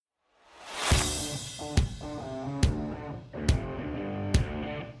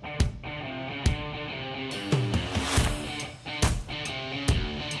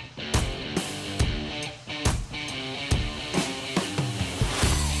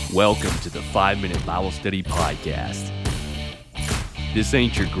Welcome to the 5-Minute Bible Study Podcast. This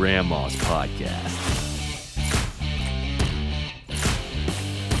ain't your grandma's podcast.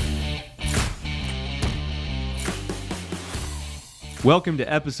 Welcome to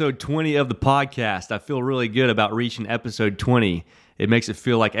episode 20 of the podcast. I feel really good about reaching episode 20. It makes it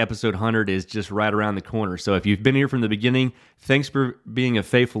feel like episode 100 is just right around the corner. So if you've been here from the beginning, thanks for being a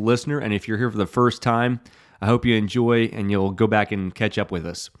faithful listener. And if you're here for the first time, I hope you enjoy and you'll go back and catch up with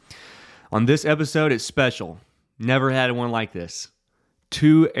us. On this episode, it's special. Never had one like this.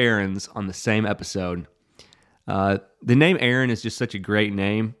 2 Aarons on the same episode. The name Aaron is just such a great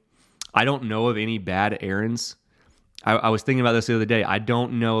name. I don't know of any bad Aarons. I was thinking about this the other day. I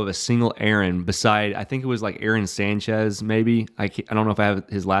don't know of a single Aaron beside, I think it was like Aaron Sanchez, maybe. I don't know if I have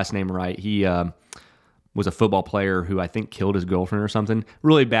his last name right. He was a football player who I think killed his girlfriend or something.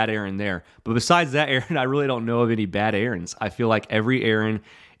 Really bad Aaron there. But besides that Aaron, I really don't know of any bad Aarons. I feel like every Aaron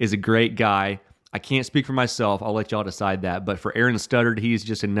is a great guy. I can't speak for myself. I'll let y'all decide that. But for Aaron Studdard, he's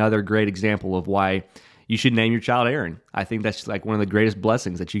just another great example of why you should name your child Aaron. I think that's like one of the greatest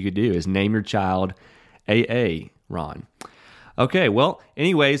blessings that you could do is name your child AA Ron. Okay, well,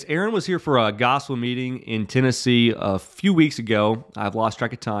 anyways, Aaron was here for a gospel meeting in Tennessee a few weeks ago. I've lost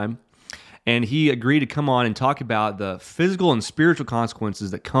track of time. And he agreed to come on and talk about the physical and spiritual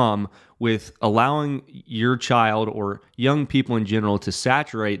consequences that come with allowing your child or young people in general to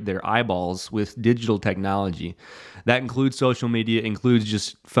saturate their eyeballs with digital technology. That includes social media, includes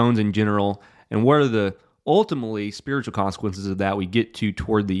just phones in general, and what are the ultimately spiritual consequences of that we get to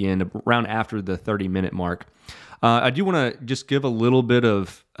toward the end, around after the 30-minute mark. I do want to just give a little bit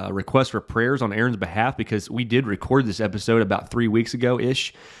of request for prayers on Aaron's behalf because we did record this episode about 3 weeks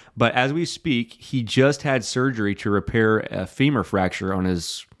ago-ish. But as we speak, he just had surgery to repair a femur fracture on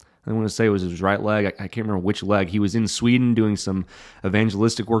his, I want to say it was his right leg. I can't remember which leg. He was in Sweden doing some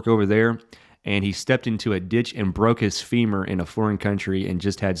evangelistic work over there, and he stepped into a ditch and broke his femur in a foreign country and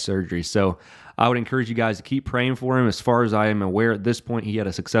just had surgery. So I would encourage you guys to keep praying for him. As far as I am aware at this point, he had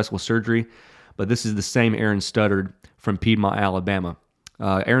a successful surgery. But this is the same Aaron Studdard from Piedmont, Alabama.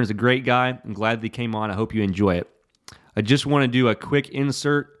 Aaron's a great guy. I'm glad that he came on. I hope you enjoy it. I just want to do a quick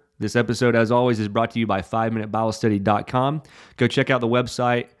insert. This episode, as always, is brought to you by 5minutebiblestudy.com. Go check out the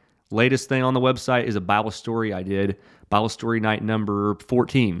website. Latest thing on the website is a Bible story I did, Bible story night number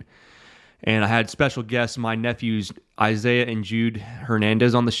 14. And I had special guests, my nephews, Isaiah and Jude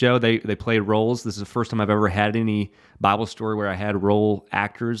Hernandez, on the show. They played roles. This is the first time I've ever had any Bible story where I had role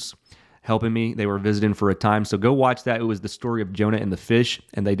actors helping me. They were visiting for a time. So go watch that. It was the story of Jonah and the fish,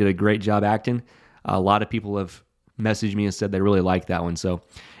 and they did a great job acting. A lot of people have messaged me and said they really liked that one. So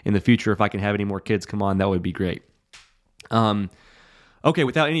in the future, if I can have any more kids come on, that would be great. Okay,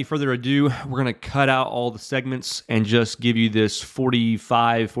 without any further ado, we're going to cut out all the segments and just give you this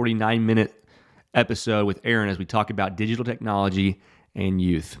 49-minute episode with Aaron as we talk about digital technology and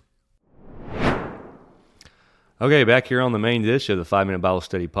youth. Okay, back here on the main dish of the 5-Minute Bible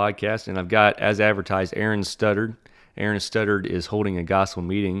Study Podcast, and I've got, as advertised, Aaron Studdard. Aaron Studdard is holding a gospel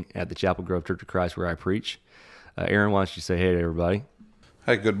meeting at the Chapel Grove Church of Christ where I preach. Aaron, why don't you say hey to everybody?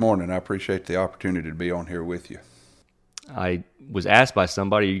 Hey, good morning. I appreciate the opportunity to be on here with you. I was asked by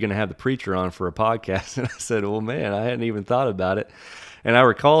somebody, are you going to have the preacher on for a podcast? And I said, well, man, I hadn't even thought about it. And I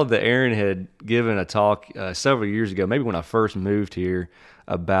recalled that Aaron had given a talk several years ago, maybe when I first moved here,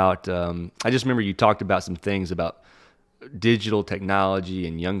 about, I just remember you talked about some things about digital technology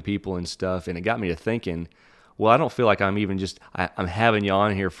and young people and stuff, and it got me to thinking, well, I don't feel like I'm even just, I'm having you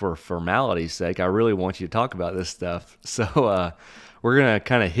on here for formality's sake. I really want you to talk about this stuff. So we're going to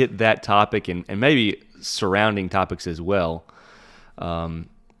kind of hit that topic and maybe surrounding topics as well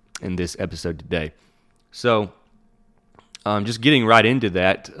in this episode today. So just getting right into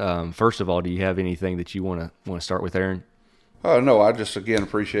that, first of all, do you have anything that you want to start with, Aaron? No, I just, again,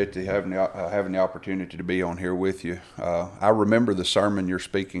 appreciate having the opportunity to be on here with you. I remember the sermon you're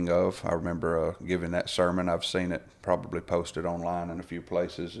speaking of. I remember giving that sermon. I've seen it probably posted online in a few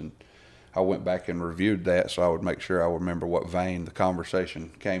places, and I went back and reviewed that so I would make sure I remember what vein the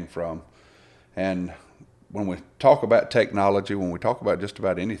conversation came from. And when we talk about technology, when we talk about just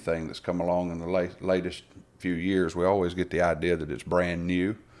about anything that's come along in the latest few years, we always get the idea that it's brand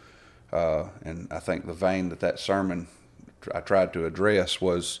new. And I think the vein that sermon I tried to address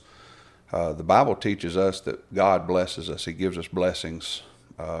was the Bible teaches us that God blesses us. He gives us blessings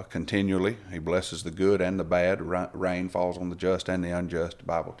continually. He blesses the good and the bad. Rain falls on the just and the unjust, the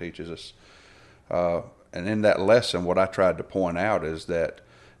Bible teaches us. And in that lesson, what I tried to point out is that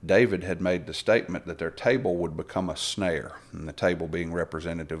David had made the statement that their table would become a snare, and the table being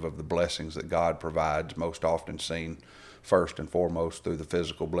representative of the blessings that God provides, most often seen first and foremost through the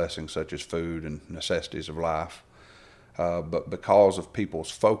physical blessings such as food and necessities of life. But because of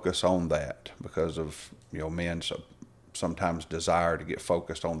people's focus on that, because of men's sometimes desire to get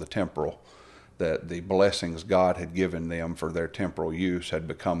focused on the temporal, that the blessings God had given them for their temporal use had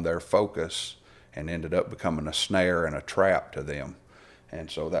become their focus and ended up becoming a snare and a trap to them. And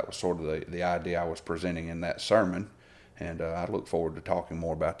so that was sort of the idea I was presenting in that sermon, and I look forward to talking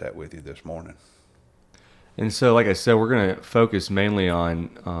more about that with you this morning. And so, like I said, we're going to focus mainly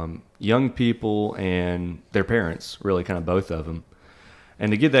on young people and their parents, really kind of both of them.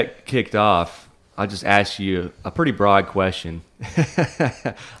 And to get that kicked off, I'll just ask you a pretty broad question.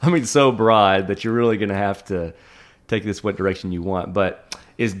 I mean, so broad that you're really going to have to take this what direction you want. But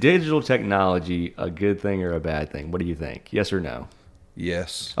is digital technology a good thing or a bad thing? What do you think? Yes or no?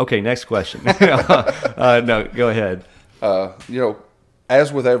 Yes. Okay, next question. No, go ahead.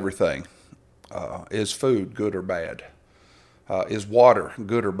 As with everything, is food good or bad? Is water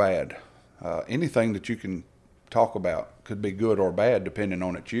good or bad? Anything that you can talk about could be good or bad depending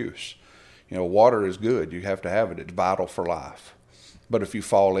on its use. Water is good. You have to have it. It's vital for life. But if you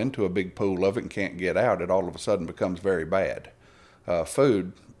fall into a big pool of it and can't get out, it all of a sudden becomes very bad.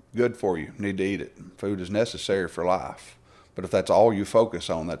 Food, good for you. Need to eat it. Food is necessary for life. But if that's all you focus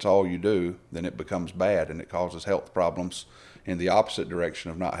on, that's all you do, then it becomes bad and it causes health problems in the opposite direction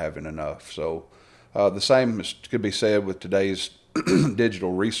of not having enough. So the same could be said with today's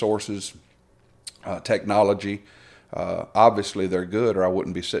digital resources, technology. Obviously they're good, or I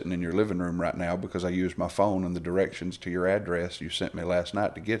wouldn't be sitting in your living room right now, because I used my phone and the directions to your address you sent me last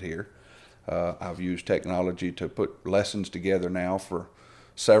night to get here. I've used technology to put lessons together now for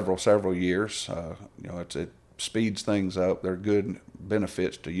several years. It speeds things up. There are good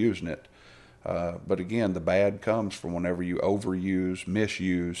benefits to using it. But again, the bad comes from whenever you overuse,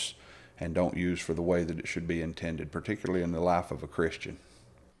 misuse, and don't use for the way that it should be intended, particularly in the life of a Christian.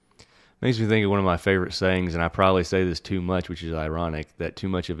 Makes me think of one of my favorite sayings, and I probably say this too much, which is ironic, that too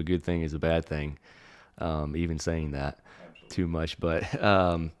much of a good thing is a bad thing, even saying that. Absolutely. Too much.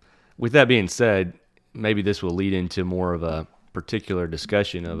 But with that being said, maybe this will lead into more of a particular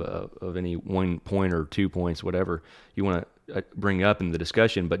discussion of any 1 point or 2 points, whatever you want to bring up in the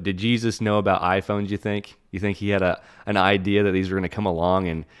discussion. But did Jesus know about iPhones, you think? You think he had an idea that these were going to come along,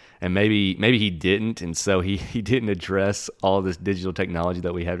 and maybe he didn't, and so he didn't address all this digital technology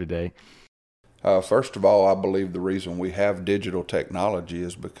that we have today? First of all, I believe the reason we have digital technology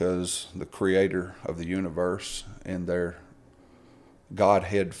is because the creator of the universe, in their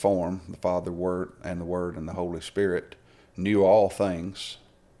Godhead form, the Father, Word, and the Holy Spirit, knew all things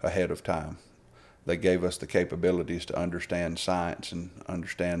ahead of time. They gave us the capabilities to understand science and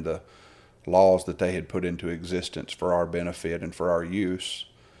understand the laws that they had put into existence for our benefit and for our use.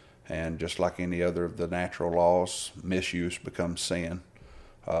 And just like any other of the natural laws, misuse becomes sin.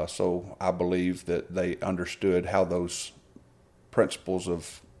 So I believe that they understood how those principles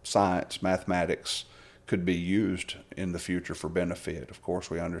of science, mathematics, could be used in the future for benefit. Of course,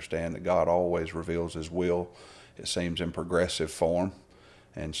 we understand that God always reveals His will, it seems, in progressive form.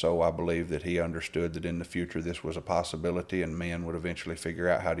 And so I believe that He understood that in the future this was a possibility, and men would eventually figure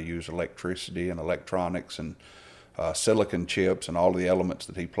out how to use electricity and electronics and silicon chips and all the elements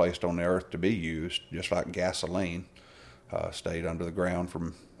that He placed on the earth to be used, just like gasoline. Stayed under the ground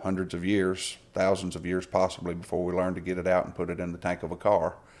for hundreds of years, thousands of years possibly, before we learned to get it out and put it in the tank of a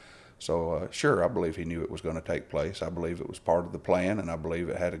car. So sure, I believe He knew it was going to take place. I believe it was part of the plan, and I believe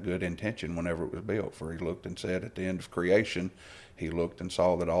it had a good intention whenever it was built. For He looked and said at the end of creation, He looked and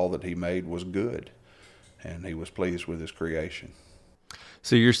saw that all that He made was good, and He was pleased with His creation.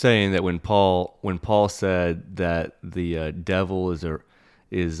 So you're saying that when Paul said that the devil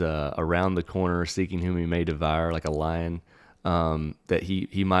is around the corner seeking whom he may devour like a lion, that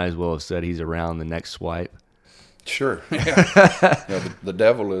he might as well have said he's around the next swipe? Sure. Yeah. The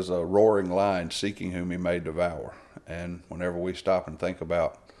devil is a roaring lion seeking whom he may devour. And whenever we stop and think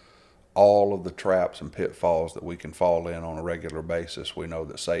about all of the traps and pitfalls that we can fall in on a regular basis, we know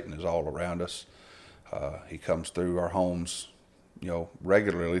that Satan is all around us. He comes through our homes,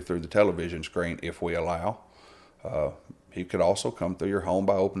 regularly through the television screen if we allow. He could also come through your home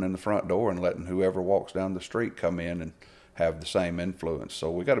by opening the front door and letting whoever walks down the street come in and have the same influence.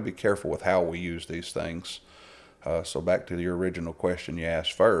 So we got to be careful with how we use these things. So back to your original question you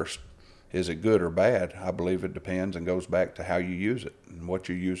asked first, is it good or bad? I believe it depends and goes back to how you use it and what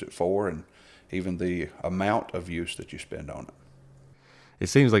you use it for, and even the amount of use that you spend on it. It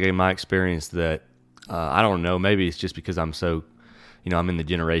seems like in my experience that, I don't know, maybe it's just because I'm so, I'm in the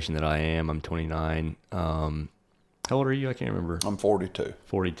generation that I am. I'm 29. How old are you? I can't remember. I'm 42.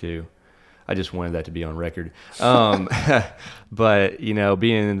 42. I just wanted that to be on record. But,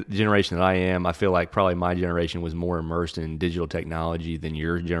 being the generation that I am, I feel like probably my generation was more immersed in digital technology than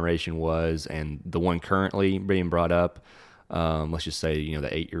your generation was. And the one currently being brought up, let's just say, the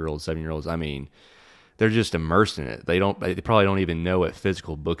 8-year-olds, 7-year-olds, I mean, they're just immersed in it. They probably don't even know what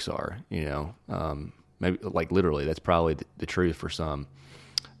physical books are, maybe like literally, that's probably the truth for some.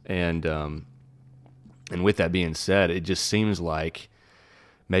 And with that being said, it just seems like,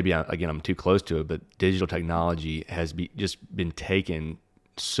 maybe I'm too close to it, but digital technology has just been taken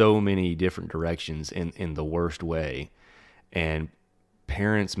so many different directions in the worst way. And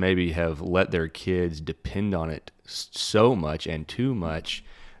parents maybe have let their kids depend on it so much and too much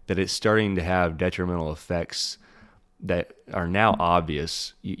that it's starting to have detrimental effects that are now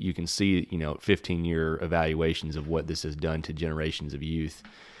obvious. You can see, 15-year evaluations of what this has done to generations of youth.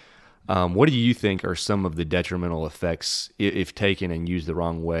 What do you think are some of the detrimental effects, if taken and used the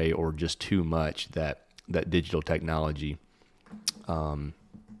wrong way or just too much, that digital technology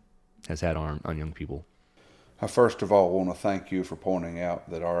has had on young people? I first of all want to thank you for pointing out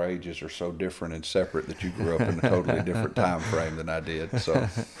that our ages are so different and separate that you grew up in a totally different time frame than I did. So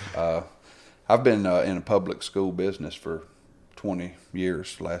I've been in a public school business for 20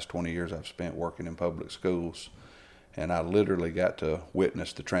 years. The last 20 years I've spent working in public schools. And I literally got to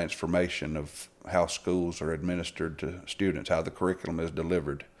witness the transformation of how schools are administered to students, how the curriculum is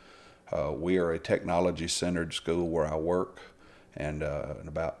delivered. We are a technology-centered school where I work. And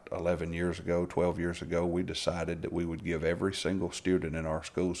about 11 years ago, 12 years ago, we decided that we would give every single student in our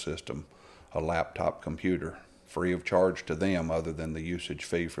school system a laptop computer, free of charge to them other than the usage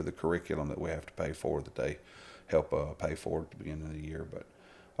fee for the curriculum that we have to pay for, that they help pay for at the beginning of the year.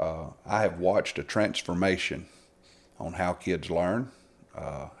 But I have watched a transformation on how kids learn,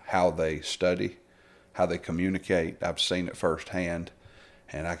 how they study, how they communicate. I've seen it firsthand,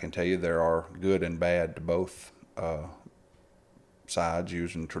 and I can tell you there are good and bad to both sides,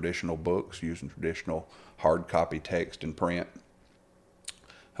 using traditional books, using traditional hard copy text and print.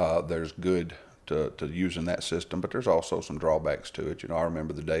 There's good to using that system, but there's also some drawbacks to it. I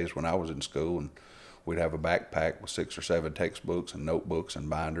remember the days when I was in school and we'd have a backpack with 6 or 7 textbooks and notebooks and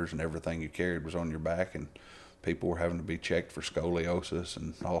binders, and everything you carried was on your back, and people were having to be checked for scoliosis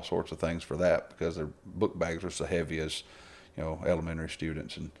and all sorts of things for that because their book bags were so heavy as, elementary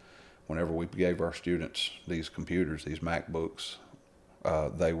students. And whenever we gave our students these computers, these MacBooks,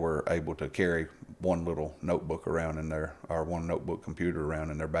 they were able to carry one little notebook around one notebook computer around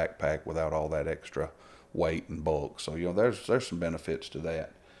in their backpack without all that extra weight and bulk. So, there's some benefits to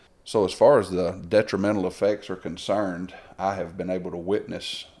that. So as far as the detrimental effects are concerned, I have been able to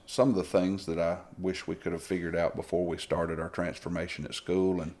witness some of the things that I wish we could have figured out before we started our transformation at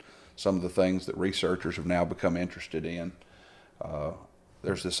school, and some of the things that researchers have now become interested in.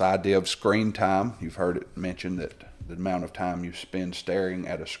 There's this idea of screen time. You've heard it mentioned that the amount of time you spend staring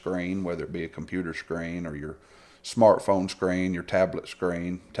at a screen, whether it be a computer screen or your smartphone screen, your tablet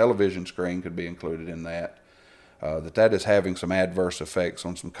screen, television screen could be included in that, that is having some adverse effects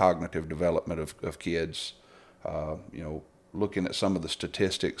on some cognitive development of kids. Looking at some of the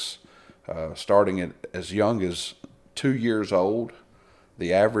statistics, starting at as young as 2 years old,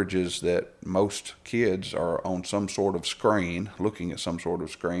 the average is that most kids are on some sort of screen, looking at some sort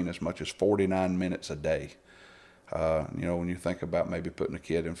of screen as much as 49 minutes a day. When you think about maybe putting a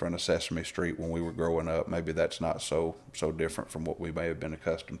kid in front of Sesame Street when we were growing up, maybe that's not so different from what we may have been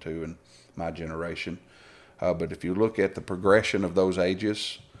accustomed to in my generation. But if you look at the progression of those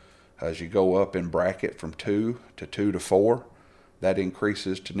ages, as you go up in bracket from 2 to 4, that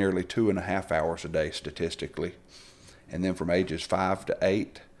increases to nearly 2.5 hours a day statistically. And then from ages 5 to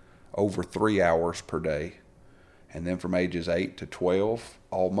 8, over 3 hours per day. And then from ages 8 to 12,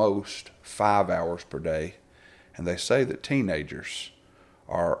 almost 5 hours per day. And they say that teenagers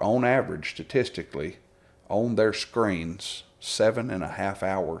are, on average, statistically, on their screens 7.5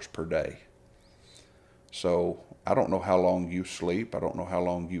 hours per day. So I don't know how long you sleep. I don't know how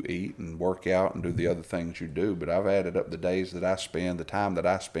long you eat and work out and do the other things you do, but I've added up the days that I spend, the time that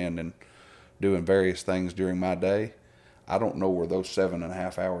I spend in doing various things during my day. I don't know where those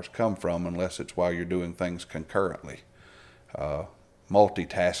 7.5 hours come from unless it's while you're doing things concurrently.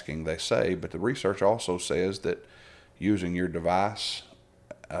 Multitasking, they say, but the research also says that using your device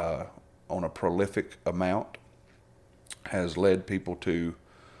on a prolific amount has led people to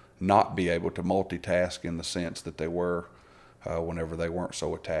not be able to multitask in the sense that they were whenever they weren't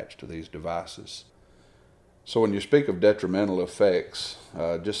so attached to these devices. So when you speak of detrimental effects,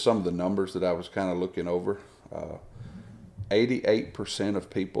 just some of the numbers that I was kind of looking over, 88% of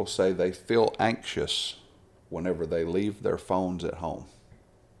people say they feel anxious whenever they leave their phones at home.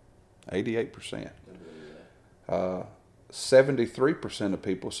 88%. 73% of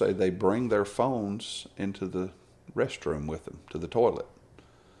people say they bring their phones into the restroom with them, to the toilet.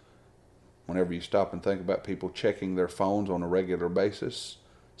 Whenever you stop and think about people checking their phones on a regular basis,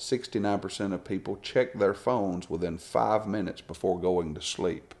 69% of people check their phones within 5 minutes before going to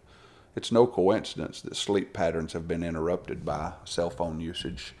sleep. It's no coincidence that sleep patterns have been interrupted by cell phone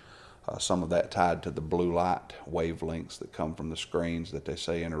usage. Some of that tied to the blue light wavelengths that come from the screens that they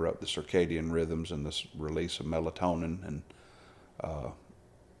say interrupt the circadian rhythms and the release of melatonin and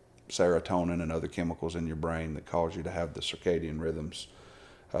serotonin and other chemicals in your brain that cause you to have the circadian rhythms.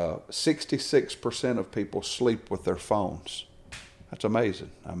 66% of people sleep with their phones. That's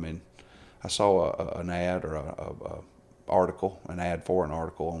amazing. I mean, I saw an ad or an ad for an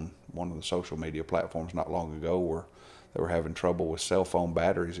article on one of the social media platforms not long ago where they were having trouble with cell phone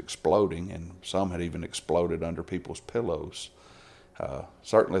batteries exploding, and some had even exploded under people's pillows.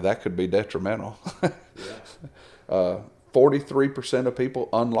 Certainly that could be detrimental. 43% of people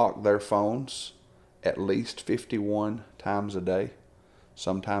unlock their phones at least 51 times a day,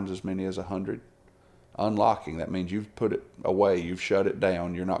 sometimes as many as 100. Unlocking, that means you've put it away, you've shut it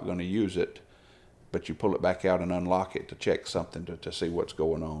down, you're not going to use it, but you pull it back out and unlock it to check something to see what's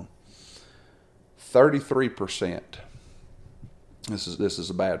going on. 33%. This is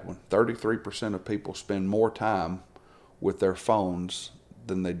a bad one. 33% of people spend more time with their phones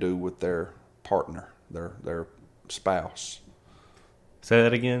than they do with their partner, their spouse. Say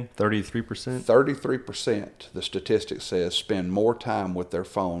that again, 33%? 33%, the statistic says, spend more time with their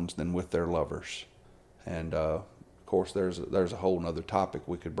phones than with their lovers. And, of course, there's a whole other topic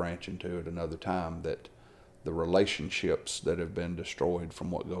we could branch into at another time, that the relationships that have been destroyed from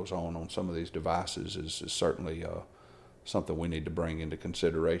what goes on some of these devices is certainly something we need to bring into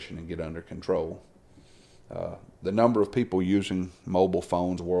consideration and get under control. The number of people using mobile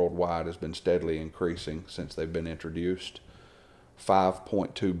phones worldwide has been steadily increasing since they've been introduced.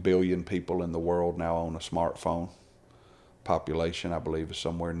 5.2 billion people in the world now own a smartphone. Population, I believe, is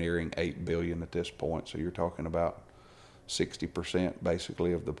somewhere nearing 8 billion at this point. So you're talking about 60%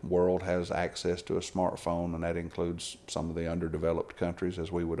 basically of the world has access to a smartphone, and that includes some of the underdeveloped countries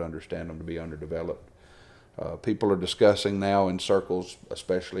as we would understand them to be underdeveloped. People are discussing now in circles,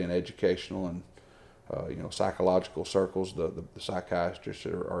 especially in educational and psychological circles, the psychiatrists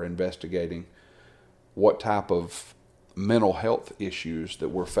are investigating what type of mental health issues that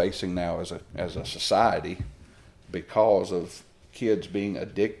we're facing now as a society because of kids being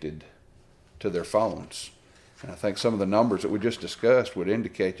addicted to their phones. And I think some of the numbers that we just discussed would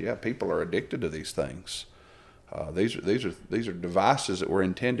indicate, people are addicted to these things. These are devices that were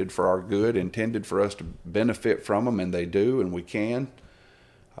intended for our good, intended for us to benefit from them, and they do, and we can.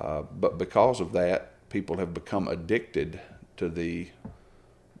 But because of that, people have become addicted to the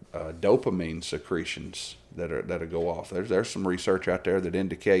dopamine secretions that go off. There's some research out there that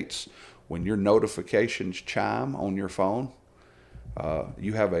indicates when your notifications chime on your phone,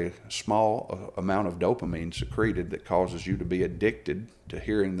 you have a small amount of dopamine secreted that causes you to be addicted to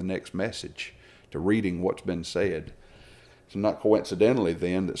hearing the next message, to reading what's been said. It's not coincidentally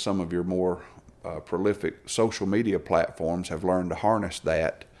then that some of your more prolific social media platforms have learned to harness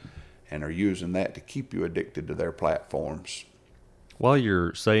that and are using that to keep you addicted to their platforms. While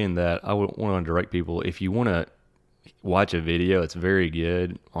you're saying that, I would want to direct people, if you want to watch a video, it's very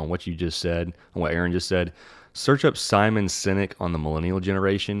good on what you just said, on what Aaron just said. Search up Simon Sinek on the millennial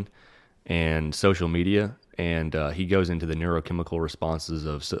generation and social media, and he goes into the neurochemical responses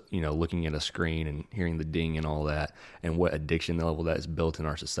of looking at a screen and hearing the ding and all that, and what addiction level that is built in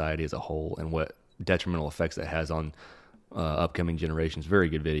our society as a whole, and what detrimental effects that has on upcoming generations. Very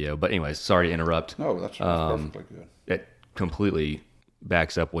good video. But anyways, sorry to interrupt. No, that's perfectly good. It completely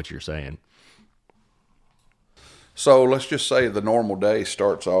backs up what you're saying. So let's just say the normal day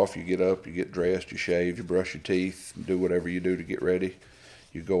starts off, you get up, you get dressed, you shave, you brush your teeth, do whatever you do to get ready.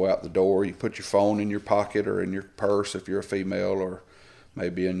 You go out the door, you put your phone in your pocket or in your purse if you're a female, or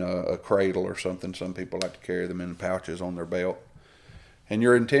maybe in a cradle or something. Some people like to carry them in pouches on their belt. And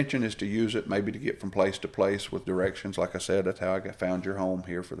your intention is to use it maybe to get from place to place with directions. Like I said, that's how I found your home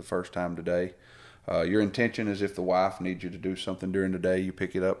here for the first time today. Your intention is if the wife needs you to do something during the day, you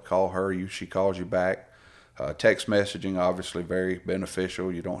pick it up, call her, she calls you back. Text messaging, obviously very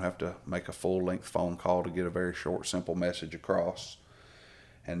beneficial. You don't have to make a full-length phone call to get a very short, simple message across.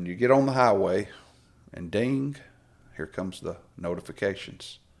 And you get on the highway, and ding, here comes the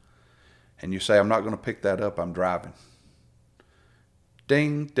notifications. And you say, I'm not going to pick that up, I'm driving.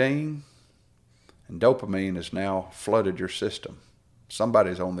 Ding, ding. And dopamine has now flooded your system.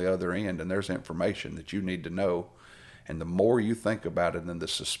 Somebody's on the other end, and there's information that you need to know. And the more you think about it, and the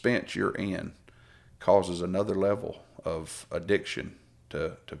suspense you're in causes another level of addiction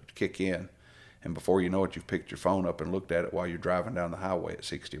to kick in. And before you know it, you've picked your phone up and looked at it while you're driving down the highway at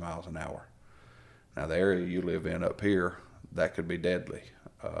 60 miles an hour. Now, the area you live in up here, that could be deadly.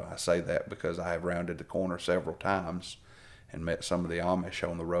 I say that because I have rounded the corner several times and met some of the Amish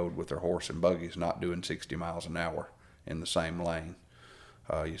on the road with their horse and buggies not doing 60 miles an hour in the same lane.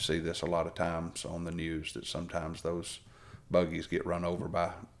 You see this a lot of times on the news, that sometimes those buggies get run over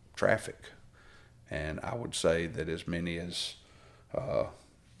by traffic. And I would say that as many as, a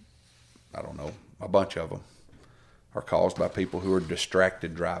bunch of them are caused by people who are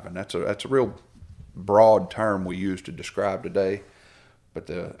distracted driving. That's a real broad term we use to describe today, but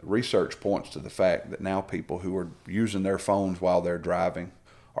the research points to the fact that now people who are using their phones while they're driving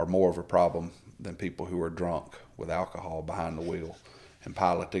are more of a problem than people who are drunk with alcohol behind the wheel and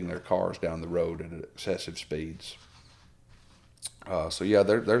piloting their cars down the road at excessive speeds.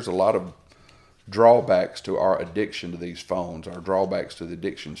 There's a lot of drawbacks to our addiction to these phones, our drawbacks to the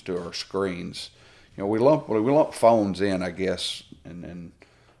addictions to our screens. We lump phones in, I guess, and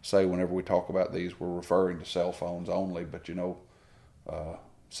say whenever we talk about these, we're referring to cell phones only. But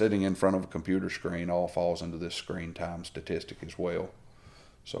sitting in front of a computer screen all falls into this screen time statistic as well.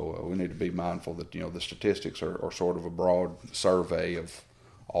 So we need to be mindful that the statistics are sort of a broad survey of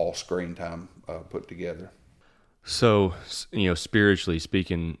all screen time put together. So spiritually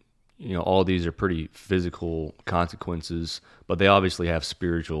speaking, all these are pretty physical consequences, but they obviously have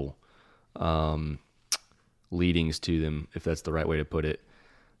spiritual leadings to them, if that's the right way to put it.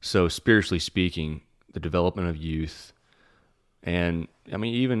 So spiritually speaking, the development of youth, and I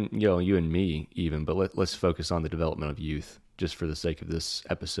mean, even, you and me even, but let's focus on the development of youth just for the sake of this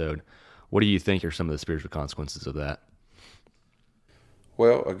episode. What do you think are some of the spiritual consequences of that?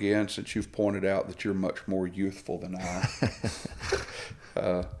 Well, again, since you've pointed out that you're much more youthful than I,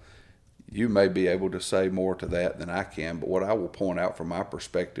 you may be able to say more to that than I can, but what I will point out from my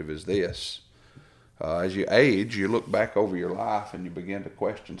perspective is this. As you age, you look back over your life and you begin to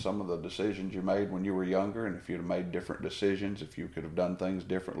question some of the decisions you made when you were younger, and if you'd have made different decisions, if you could have done things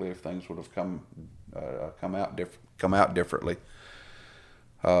differently, if things would have come out differently.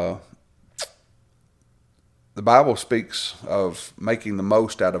 The Bible speaks of making the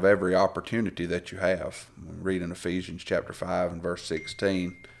most out of every opportunity that you have. We read in Ephesians chapter 5 and verse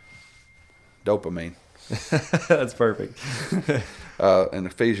 16, dopamine. That's perfect. In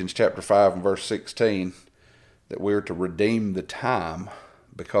Ephesians chapter 5 and verse 16, that we're to redeem the time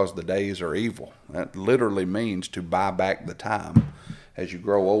because the days are evil. That literally means to buy back the time. As you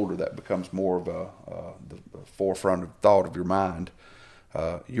grow older, that becomes more of the forefront of thought of your mind.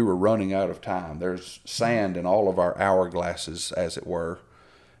 You are running out of time. There's sand in all of our hourglasses, as it were,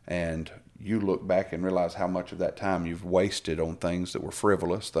 and you look back and realize how much of that time you've wasted on things that were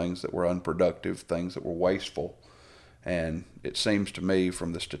frivolous, things that were unproductive, things that were wasteful. And it seems to me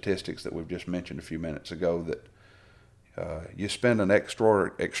from the statistics that we've just mentioned a few minutes ago that you spend an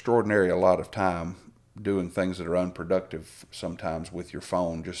extraordinary a lot of time doing things that are unproductive sometimes with your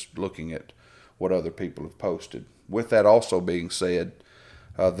phone, just looking at what other people have posted. With that also being said,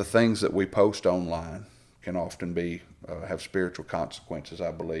 the things that we post online can often have spiritual consequences,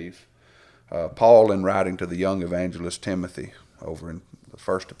 I believe. Paul, in writing to the young evangelist Timothy, over in the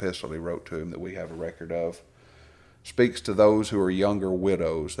first epistle he wrote to him that we have a record of, speaks to those who are younger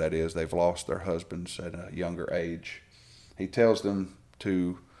widows, that is, they've lost their husbands at a younger age. He tells them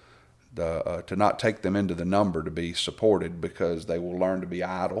to not take them into the number to be supported, because they will learn to be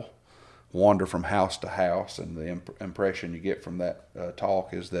idle, wander from house to house, and the impression you get from that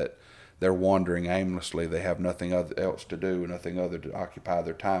talk is that they're wandering aimlessly. They have nothing else to do, nothing other to occupy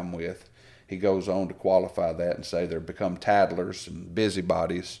their time with. He goes on to qualify that and say they're become tattlers and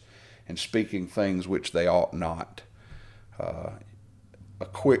busybodies and speaking things which they ought not. A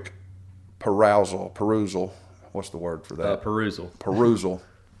quick perusal, what's the word for that? Perusal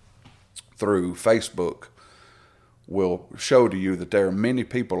through Facebook will show to you that there are many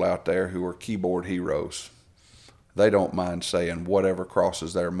people out there who are keyboard heroes. They don't mind saying whatever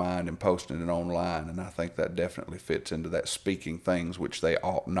crosses their mind and posting it online, and I think that definitely fits into that speaking things which they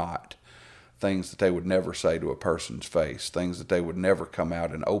ought not. Things that they would never say to a person's face, things that they would never come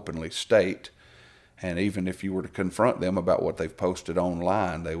out and openly state. And even if you were to confront them about what they've posted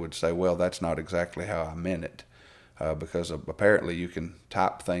online, they would say, well, that's not exactly how I meant it. Because apparently you can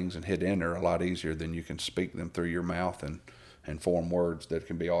type things and hit enter a lot easier than you can speak them through your mouth and form words that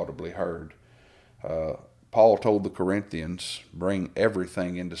can be audibly heard. Paul told the Corinthians, bring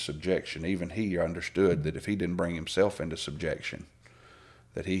everything into subjection. Even he understood that if he didn't bring himself into subjection,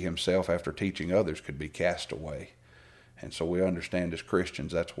 that he himself, after teaching others, could be cast away. And so we understand as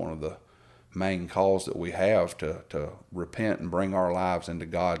Christians that's one of the main calls that we have to repent and bring our lives into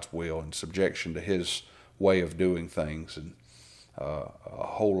God's will and subjection to His way of doing things. And a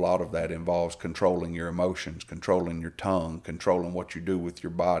whole lot of that involves controlling your emotions, controlling your tongue, controlling what you do with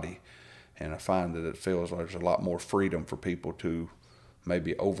your body. And I find that it feels like there's a lot more freedom for people to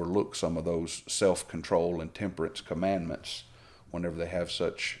maybe overlook some of those self-control and temperance commandments whenever they have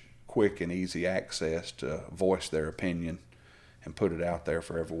such quick and easy access to voice their opinion and put it out there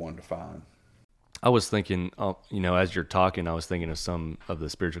for everyone to find. I was thinking, as you're talking, I was thinking of some of the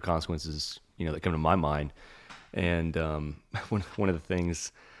spiritual consequences, that come to my mind. And one of the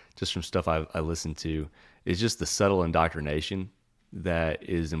things, just from stuff I listened to, is just the subtle indoctrination that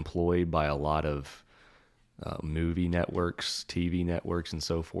is employed by a lot of movie networks, TV networks, and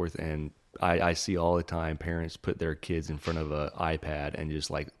so forth. And I see all the time parents put their kids in front of an iPad and just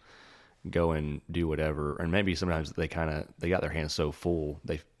like go and do whatever. And maybe sometimes they got their hands so full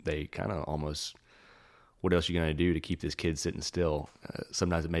they kind of almost, what else are you going to do to keep this kid sitting still?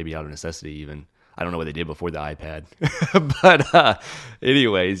 Sometimes it may be out of necessity even. I don't know what they did before the iPad. But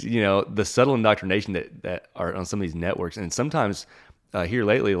anyways, the subtle indoctrination that are on some of these networks. And sometimes here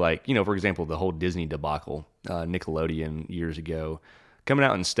lately, like, for example, the whole Disney debacle, Nickelodeon years ago, coming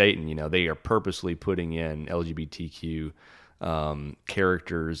out and stating, they are purposely putting in LGBTQ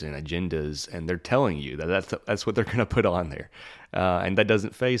characters and agendas, and they're telling you that's what they're going to put on there. And that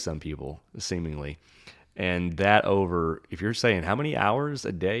doesn't faze some people, seemingly. And that if you're saying how many hours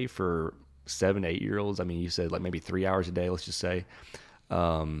a day for 7 to 8 year olds, I mean, you said like maybe 3 hours a day, let's just say.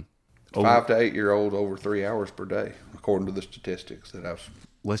 5 to 8 year olds over 3 hours per day, according to the statistics that I've.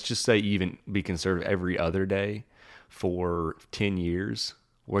 Let's just say even be conservative every other day for 10 years.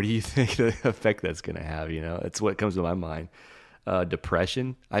 What do you think the effect that's going to have? That's what comes to my mind.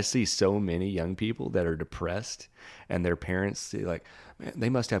 Depression. I see so many young people that are depressed, and their parents say like, man, they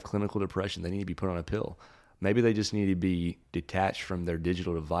must have clinical depression. They need to be put on a pill. Maybe they just need to be detached from their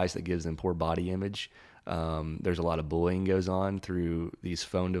digital device that gives them poor body image. There's a lot of bullying goes on through these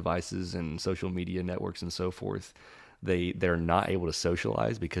phone devices and social media networks and so forth. They're not able to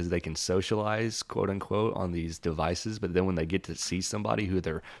socialize because they can socialize, quote unquote, on these devices. But then when they get to see somebody who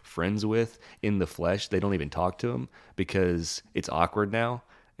they're friends with in the flesh, they don't even talk to them because it's awkward now.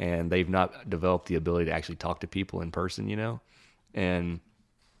 And they've not developed the ability to actually talk to people in person, and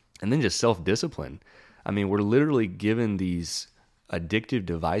then just self-discipline. I mean, we're literally giving these addictive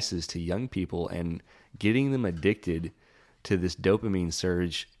devices to young people and getting them addicted to this dopamine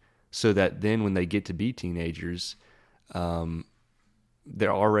surge so that then when they get to be teenagers,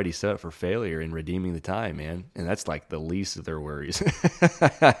 they're already set up for failure in redeeming the time, man. And that's like the least of their worries.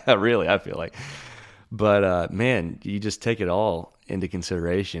 Really, I feel like. But, man, you just take it all into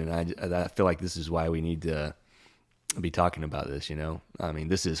consideration. And I feel like this is why we need to be talking about this, I mean,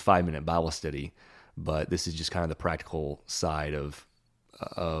 this is 5-minute Bible study, but this is just kind of the practical side of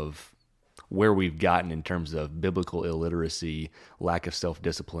where we've gotten in terms of biblical illiteracy, lack of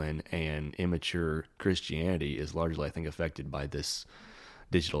self-discipline, and immature Christianity is largely, I think, affected by this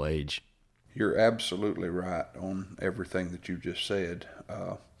digital age. You're absolutely right on everything that you just said.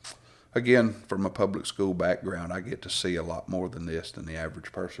 Again, from a public school background, I get to see a lot more than this than the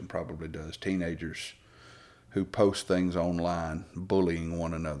average person probably does. Teenagers who post things online, bullying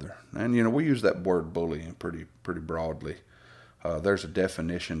one another. And, we use that word bullying pretty broadly. There's a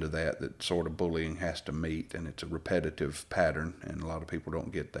definition to that sort of bullying has to meet, and it's a repetitive pattern, and a lot of people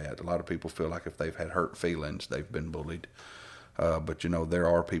don't get that. A lot of people feel like if they've had hurt feelings, they've been bullied. But, there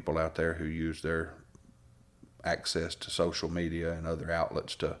are people out there who use their access to social media and other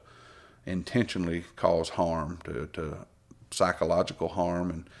outlets to intentionally cause harm, to psychological harm,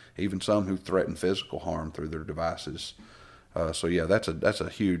 and even some who threaten physical harm through their devices. So yeah, that's a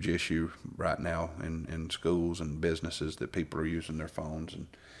huge issue right now in schools and businesses that people are using their phones,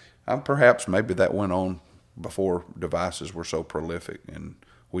 and perhaps maybe that went on before devices were so prolific and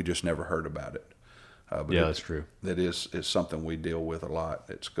we just never heard about it. But that's true. That is something we deal with a lot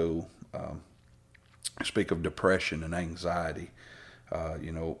at school. Speak of depression and anxiety.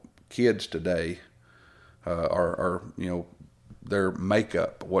 Kids today are their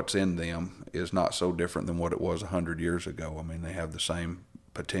makeup, what's in them, is not so different than what it was 100 years ago. I mean, they have the same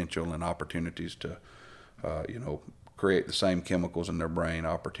potential and opportunities to, create the same chemicals in their brain,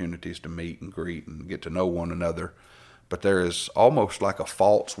 opportunities to meet and greet and get to know one another. But there is almost like a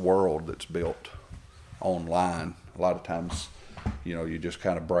false world that's built online. A lot of times, you just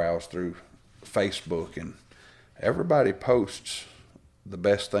kind of browse through Facebook and everybody posts the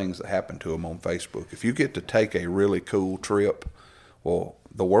best things that happen to them on Facebook. If you get to take a really cool trip, well,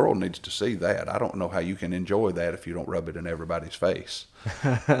 the world needs to see that. I don't know how you can enjoy that if you don't rub it in everybody's face.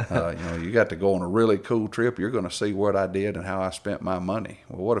 You got to go on a really cool trip. You're going to see what I did and how I spent my money.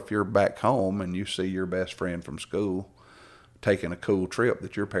 Well, what if you're back home and you see your best friend from school taking a cool trip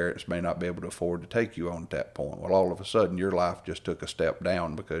that your parents may not be able to afford to take you on at that point? Well, all of a sudden your life just took a step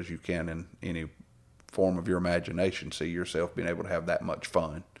down because you can, in any form of your imagination, see yourself being able to have that much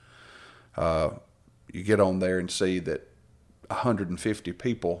fun. You get on there and see that 150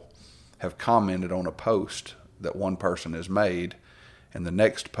 people have commented on a post that one person has made, and the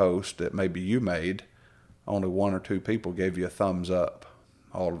next post that maybe you made, only 1 or 2 people gave you a thumbs up.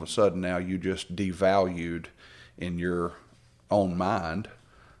 All of a sudden now you just devalued in your own mind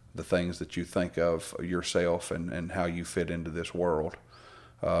the things that you think of yourself and how you fit into this world.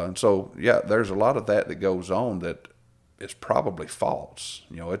 And so, yeah, there's a lot of that goes on that is probably false.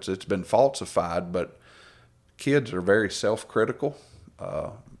 It's been falsified, but kids are very self-critical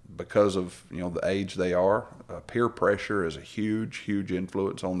because of the age they are. Peer pressure is a huge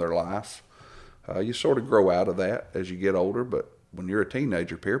influence on their life. You sort of grow out of that as you get older, but when you're a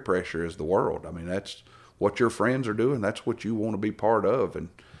teenager, peer pressure is the world. I mean, that's what your friends are doing. That's what you want to be part of. And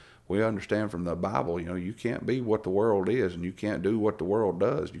we understand from the Bible, you can't be what the world is, and you can't do what the world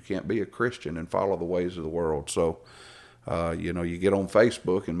does. You can't be a Christian and follow the ways of the world. So you get on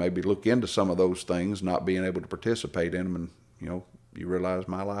Facebook and maybe look into some of those things, not being able to participate in them, and you realize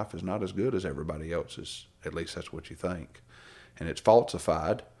my life is not as good as everybody else's. At least that's what you think, and it's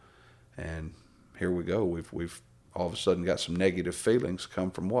falsified. And here we go. We've all of a sudden got some negative feelings come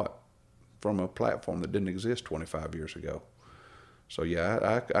from what? From a platform that didn't exist 25 years ago. So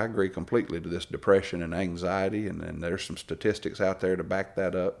yeah, I agree completely to this depression and anxiety, and there's some statistics out there to back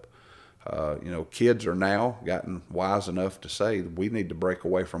that up. Kids are now gotten wise enough to say we need to break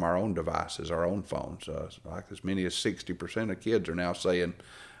away from our own devices, our own phones. Like as many as 60% of kids are now saying,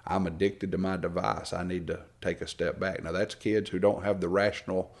 I'm addicted to my device. I need to take a step back. Now that's kids who don't have the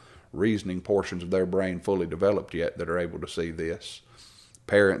rational reasoning portions of their brain fully developed yet that are able to see this.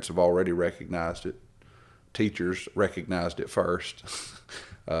 Parents have already recognized it. Teachers recognized it first.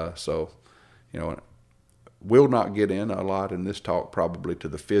 We'll not get in a lot in this talk probably to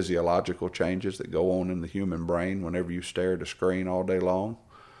the physiological changes that go on in the human brain whenever you stare at a screen all day long,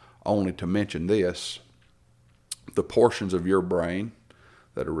 only to mention this: the portions of your brain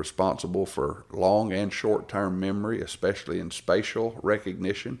that are responsible for long and short-term memory, especially in spatial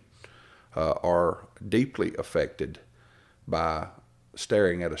recognition, are deeply affected by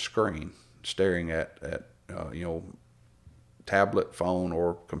staring at a screen, staring at tablet, phone,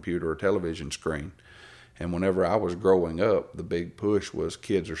 or computer or television screen. And whenever I was growing up, the big push was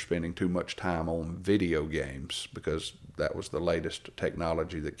kids are spending too much time on video games because that was the latest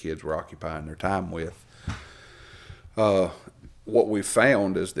technology that kids were occupying their time with. What we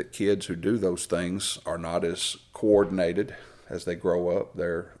found is that kids who do those things are not as coordinated as they grow up.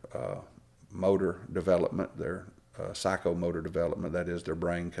 Their motor development, their psychomotor development, that is their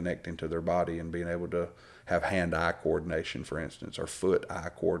brain connecting to their body and being able to have hand-eye coordination, for instance, or foot-eye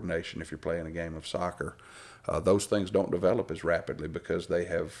coordination if you're playing a game of soccer. Those things don't develop as rapidly because they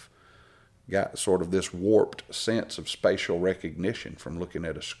have got sort of this warped sense of spatial recognition from looking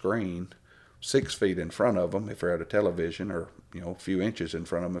at a screen 6 feet in front of them if they're at a television, or a few inches in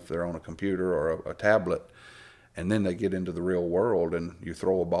front of them if they're on a computer or a tablet. And then they get into the real world and you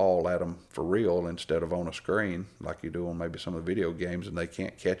throw a ball at them for real instead of on a screen like you do on maybe some of the video games, and they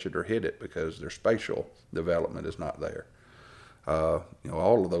can't catch it or hit it because their spatial development is not there.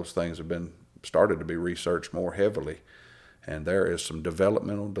 All of those things have been started to be researched more heavily, and there is some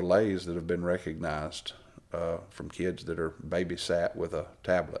developmental delays that have been recognized from kids that are babysat with a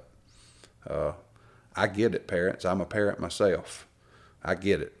tablet. I get it, parents. I'm a parent myself. I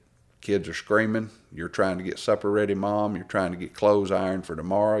get it. Kids are screaming. You're trying to get supper ready, Mom. You're trying to get clothes ironed for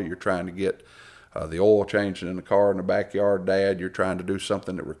tomorrow. You're trying to get the oil changed in the car in the backyard, Dad. You're trying to do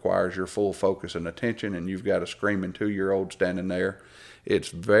something that requires your full focus and attention, and you've got a screaming 2-year-old standing there. It's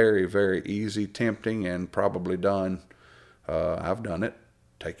very, very easy, tempting, and probably done. I've done it.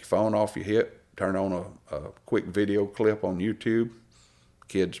 Take your phone off your hip, turn on a quick video clip on YouTube.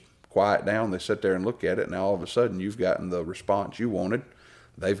 Kids quiet down. They sit there and look at it. Now all of a sudden you've gotten the response you wanted.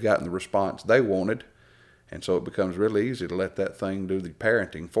 They've gotten the response they wanted. And so it becomes really easy to let that thing do the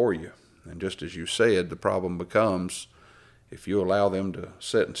parenting for you. And just as you said, the problem becomes if you allow them to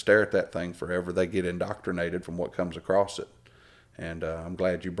sit and stare at that thing forever, they get indoctrinated from what comes across it. And I'm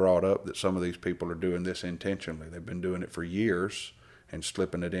glad you brought up that some of these people are doing this intentionally. They've been doing it for years, and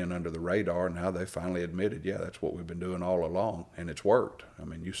slipping it in under the radar. Now they finally admitted, yeah, that's what we've been doing all along, and it's worked. I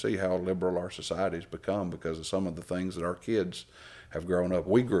mean, you see how liberal our society's become because of some of the things that our kids have grown up.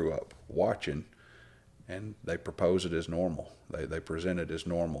 We grew up watching, and they propose it as normal. They present it as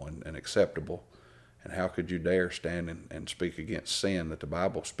normal and acceptable. And how could you dare stand and speak against sin that the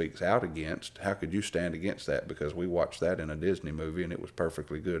Bible speaks out against? How could you stand against that? Because we watched that in a Disney movie, and it was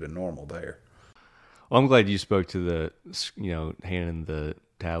perfectly good and normal there. Well, I'm glad you spoke to the, handing the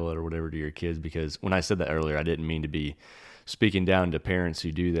tablet or whatever to your kids, because when I said that earlier, I didn't mean to be speaking down to parents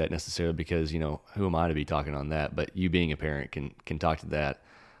who do that necessarily, because, who am I to be talking on that? But you being a parent can talk to that.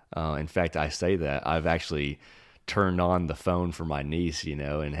 In fact, I say that I've actually turned on the phone for my niece,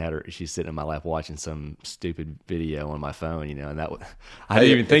 and had her, she's sitting in my lap watching some stupid video on my phone, and that I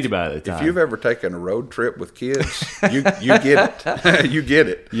didn't even think about it at the time. If you've ever taken a road trip with kids, you get it. You get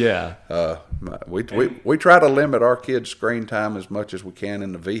it. Yeah. We try to limit our kids' screen time as much as we can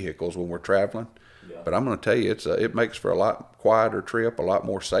in the vehicles when we're traveling. Yeah. But I'm going to tell you, it makes for a lot quieter trip, a lot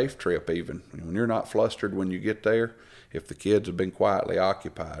more safe trip even. When you're not flustered when you get there, if the kids have been quietly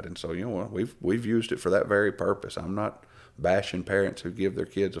occupied. And so, we've used it for that very purpose. I'm not bashing parents who give their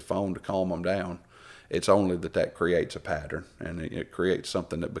kids a phone to calm them down. It's only that creates a pattern, and it creates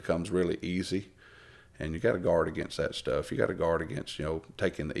something that becomes really easy. And you got to guard against that stuff. You got to guard against,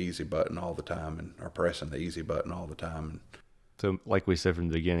 taking the easy button all the time or pressing the easy button all the time. So like we said from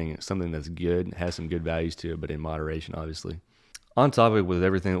the beginning, it's something that's good, has some good values to it, but in moderation, obviously. On topic with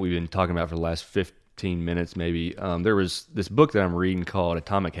everything that we've been talking about for the last 15 minutes maybe, there was this book that I'm reading called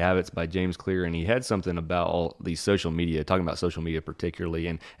Atomic Habits by James Clear, and he had something about all these social media, talking about social media particularly,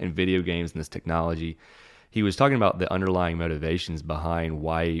 and video games and this technology. He was talking about the underlying motivations behind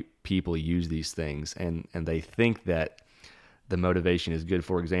why people use these things, and they think that the motivation is good.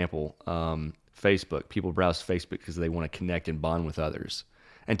 For example, Facebook. People browse Facebook because they want to connect and bond with others.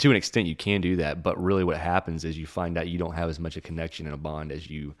 And to an extent, you can do that, but really what happens is you find out you don't have as much a connection and a bond as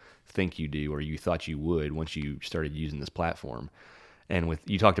you think you do, or you thought you would once you started using this platform. And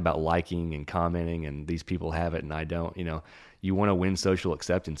you talked about liking and commenting, and these people have it and I don't. You want to win social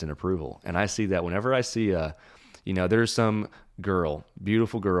acceptance and approval. And I see that whenever I see there's some girl,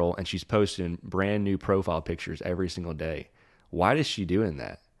 beautiful girl, and she's posting brand new profile pictures every single day. Why is she doing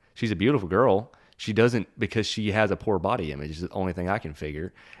that? She's a beautiful girl. She doesn't because she has a poor body image is the only thing I can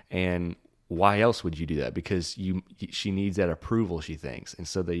figure. And why else would you do that? Because she needs that approval, she thinks. And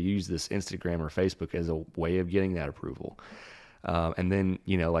so they use this Instagram or Facebook as a way of getting that approval. And then,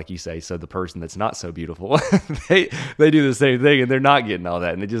 like you say, so the person that's not so beautiful, they do the same thing and they're not getting all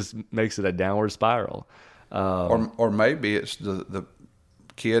that. And it just makes it a downward spiral. Or maybe it's the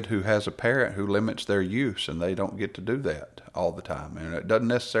kid who has a parent who limits their use and they don't get to do that all the time. And it doesn't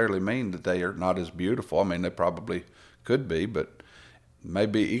necessarily mean that they are not as beautiful. I mean, they probably could be, but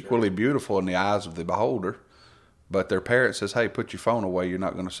maybe equally beautiful in the eyes of the beholder. But their parent says, hey, put your phone away. You're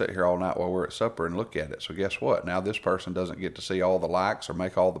not going to sit here all night while we're at supper and look at it. So guess what? Now this person doesn't get to see all the likes or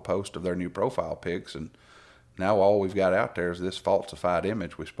make all the posts of their new profile pics. And now all we've got out there is this falsified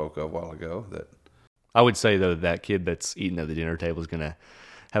image we spoke of a while ago. That I would say, though, that kid that's eating at the dinner table is going to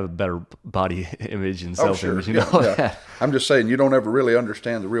have a better body image and self-image. Yeah. I'm just saying, you don't ever really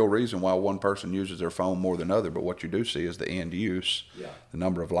understand the real reason why one person uses their phone more than other, but what you do see is the end use, the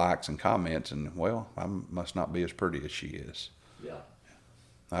number of likes and comments, and, well, I must not be as pretty as she is. Yeah.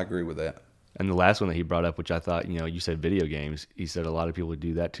 I agree with that. And the last one that he brought up, which I thought, you said video games. He said a lot of people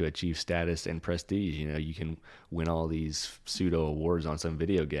do that to achieve status and prestige. You can win all these pseudo awards on some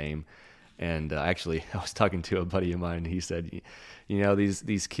video game. And actually, I was talking to a buddy of mine, and he said,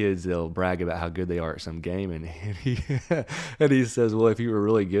 these kids, they'll brag about how good they are at some game, and he says, well, if you were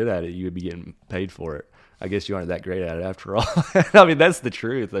really good at it, you would be getting paid for it. I guess you aren't that great at it after all. I mean, that's the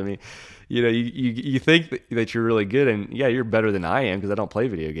truth. I mean, you think that you're really good, and yeah, you're better than I am because I don't play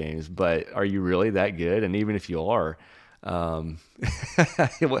video games, but are you really that good? And even if you are,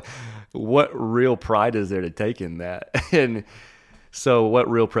 what real pride is there to take in that? And so what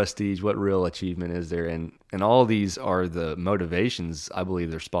real prestige, what real achievement is there? And all these are the motivations. I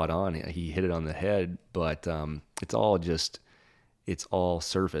believe they're spot on. He hit it on the head, but it's all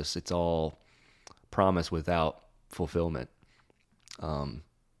surface. It's all promise without fulfillment.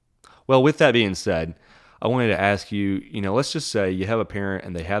 Well, with that being said, I wanted to ask you, let's just say you have a parent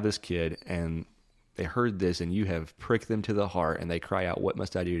and they have this kid and they heard this and you have pricked them to the heart and they cry out, what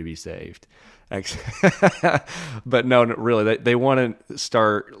must I do to be saved? But no, really, they want to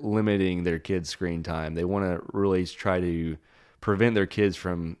start limiting their kids' screen time. They want to really try to prevent their kids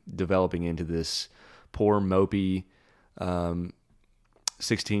from developing into this poor, mopey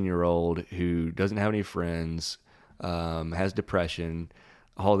 16-year-old who doesn't have any friends, has depression,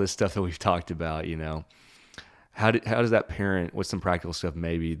 all this stuff that we've talked about, how does that parent, what's some practical stuff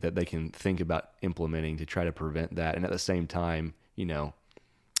maybe that they can think about implementing to try to prevent that, and at the same time,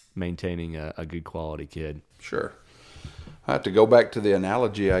 maintaining a good quality kid? Sure. I have to go back to the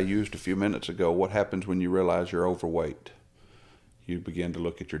analogy I used a few minutes ago. What happens when you realize you're overweight? You begin to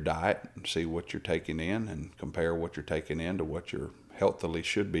look at your diet and see what you're taking in and compare what you're taking in to what you healthily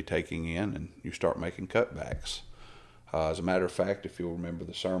should be taking in, and you start making cutbacks. As a matter of fact, if you'll remember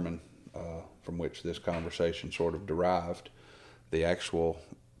the sermon from which this conversation sort of derived, the actual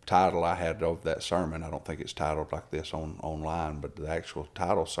title I had of that sermon, I don't think it's titled like this online, but the actual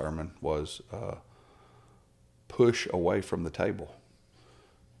title sermon was Push Away from the Table.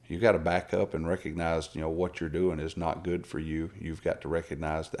 You got to back up and recognize, what you're doing is not good for you. You've got to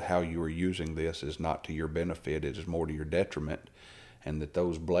recognize that how you are using this is not to your benefit, it is more to your detriment, and that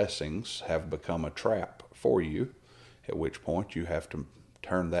those blessings have become a trap for you, at which point you have to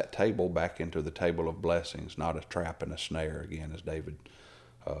turn that table back into the table of blessings, not a trap and a snare, again, as David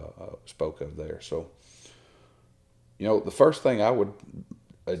spoke of there. So, the first thing I would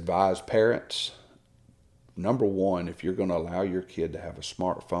advise parents, number one, if you're going to allow your kid to have a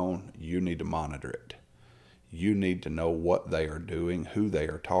smartphone, you need to monitor it. You need to know what they are doing, who they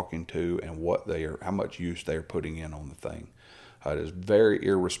are talking to, and how much use they are putting in on the thing. It is very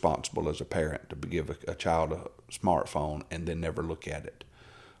irresponsible as a parent to give a child a smartphone and then never look at it.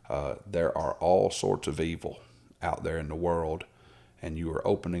 There are all sorts of evil out there in the world, and you are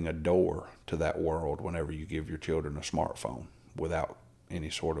opening a door to that world whenever you give your children a smartphone without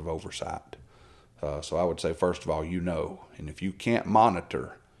any sort of oversight. So I would say, first of all, and if you can't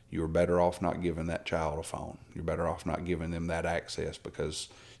monitor, you're better off not giving that child a phone. You're better off not giving them that access, because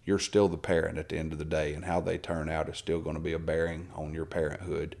you're still the parent at the end of the day, and how they turn out is still going to be a bearing on your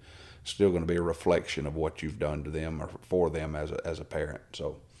parenthood, still going to be a reflection of what you've done to them or for them as a parent.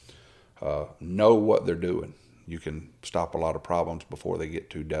 So know what they're doing. You can stop a lot of problems before they get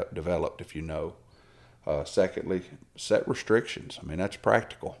too developed if you know. Secondly, set restrictions. That's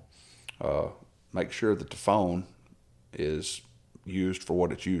practical. Make sure that the phone is used for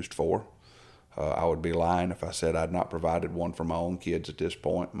what it's used for. I would be lying if I said I'd not provided one for my own kids at this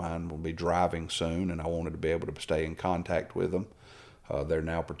point. Mine will be driving soon, and I wanted to be able to stay in contact with them. They're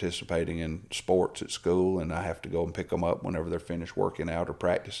now participating in sports at school, and I have to go and pick them up whenever they're finished working out or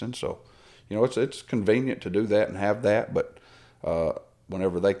practicing. So, it's convenient to do that and have that, but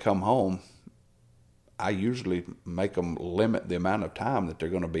whenever they come home, I usually make them limit the amount of time that they're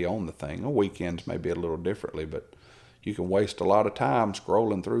going to be on the thing. On weekends maybe a little differently, but you can waste a lot of time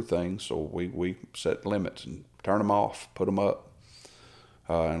scrolling through things. So we set limits and turn them off, put them up.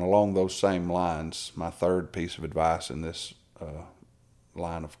 And along those same lines, my third piece of advice in this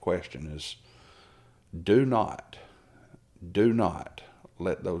line of question is do not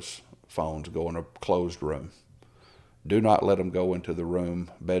let those phones go in a closed room. Do not let them go into the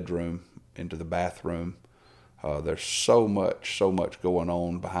bedroom, into the bathroom. There's so much going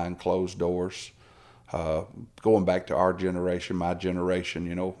on behind closed doors. Going back to our generation, my generation,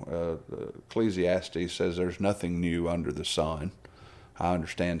 Ecclesiastes says there's nothing new under the sun. I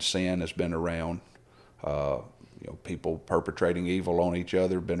understand sin has been around. People perpetrating evil on each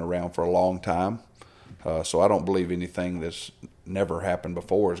other have been around for a long time. So I don't believe anything that's never happened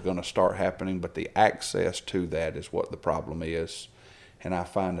before is going to start happening, but the access to that is what the problem is. And I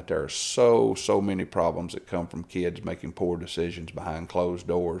find that there are so many problems that come from kids making poor decisions behind closed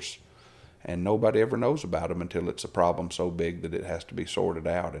doors, and nobody ever knows about them until it's a problem so big that it has to be sorted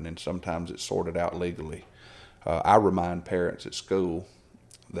out, and then sometimes it's sorted out legally. I remind parents at school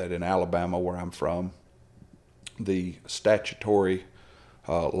that in Alabama, where I'm from, the statutory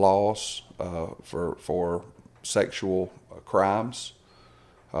laws for sexual crimes,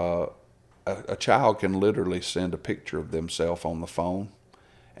 a child can literally send a picture of themselves on the phone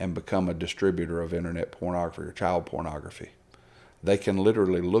and become a distributor of internet pornography or child pornography. They can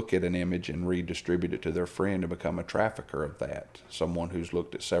literally look at an image and redistribute it to their friend and become a trafficker of that, someone who's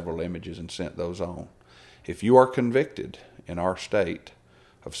looked at several images and sent those on. If you are convicted in our state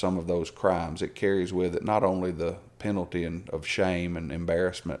of some of those crimes, it carries with it not only the penalty of shame and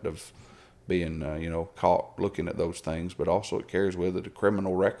embarrassment of being caught looking at those things, but also it carries with it a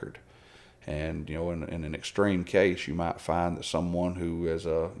criminal record. And in an extreme case, you might find that someone who, as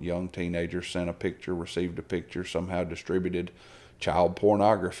a young teenager, sent a picture, received a picture, somehow distributed child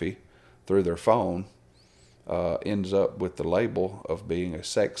pornography through their phone, ends up with the label of being a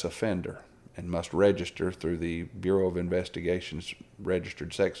sex offender and must register through the Bureau of Investigation's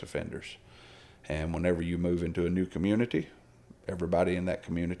registered sex offenders. And whenever you move into a new community, everybody in that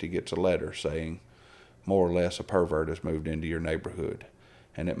community gets a letter saying, more or less a pervert has moved into your neighborhood.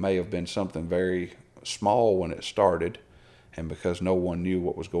 And it may have been something very small when it started, and because no one knew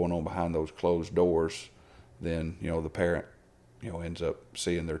what was going on behind those closed doors, then the parent ends up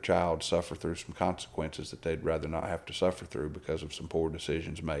seeing their child suffer through some consequences that they'd rather not have to suffer through because of some poor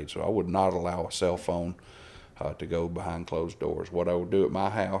decisions made. So I would not allow a cell phone to go behind closed doors. What I would do at my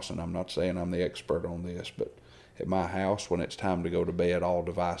house, and I'm not saying I'm the expert on this, but at my house, when it's time to go to bed, all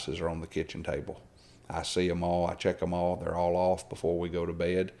devices are on the kitchen table. I see them all, I check them all, they're all off before we go to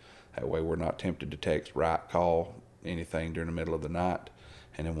bed. That way we're not tempted to text, write, call, anything during the middle of the night.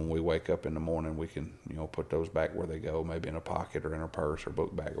 And then when we wake up in the morning, we can, put those back where they go, maybe in a pocket or in a purse or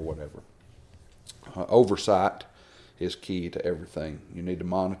book bag or whatever. Oversight is key to everything. You need to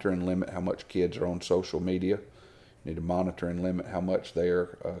monitor and limit how much kids are on social media. You need to monitor and limit how much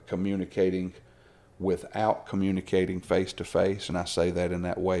they're communicating without communicating face-to-face. And I say that in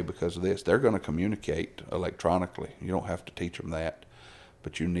that way because of this. They're going to communicate electronically. You don't have to teach them that.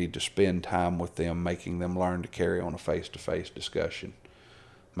 But you need to spend time with them, making them learn to carry on a face-to-face discussion,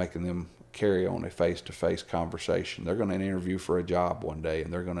 making them carry on a face-to-face conversation. They're going to interview for a job one day,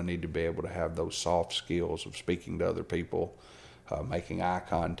 and they're going to need to be able to have those soft skills of speaking to other people, making eye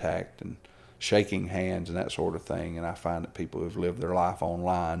contact and shaking hands and that sort of thing. And I find that people who've lived their life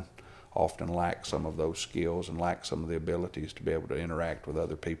online often lack some of those skills and lack some of the abilities to be able to interact with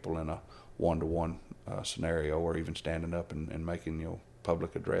other people in a one-to-one scenario, or even standing up and making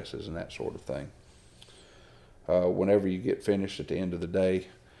public addresses and that sort of thing. Whenever you get finished at the end of the day,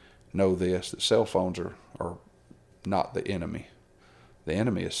 know this, that cell phones are not the enemy. The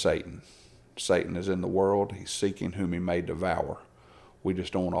enemy is Satan. Satan is in the world. He's seeking whom he may devour. We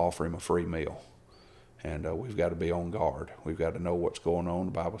just don't offer him a free meal. And we've got to be on guard. We've got to know what's going on.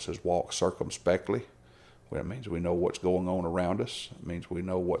 The Bible says walk circumspectly. Well, that means we know what's going on around us. It means we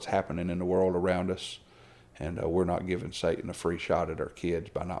know what's happening in the world around us. And we're not giving Satan a free shot at our kids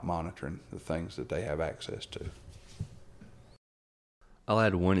by not monitoring the things that they have access to. I'll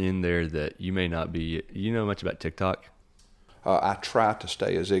add one in there that you may not be. You know much about TikTok? I try to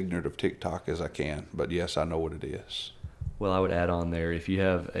stay as ignorant of TikTok as I can, but yes, I know what it is. Well, I would add on there, if you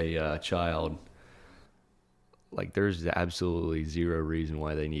have a child, like there's absolutely zero reason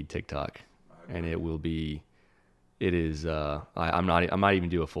why they need TikTok, and it is. I might even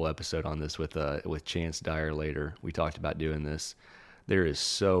do a full episode on this with Chance Dyer later. We talked about doing this. There is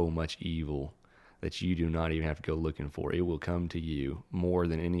so much evil that you do not even have to go looking for. It will come to you more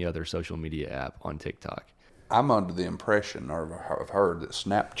than any other social media app on TikTok. I'm under the impression, or I've heard, that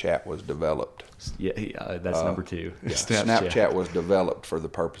Snapchat was developed. Yeah, that's number two. Yeah, Snapchat was developed for the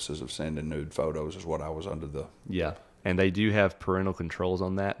purposes of sending nude photos, is what I was under the... Yeah, and they do have parental controls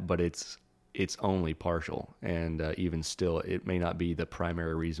on that, but it's only partial. And even still, it may not be the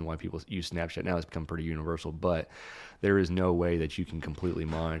primary reason why people use Snapchat. Now it's become pretty universal, but there is no way that you can completely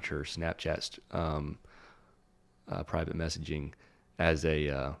monitor Snapchat's private messaging as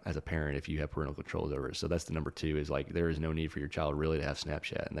a parent if you have parental controls over it. So that's the number two, is like there is no need for your child really to have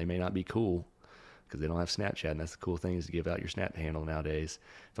Snapchat. And they may not be cool because they don't have Snapchat, and that's the cool thing, is to give out your Snap handle nowadays,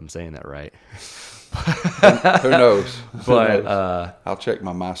 if I'm saying that right. Who knows? But I'll check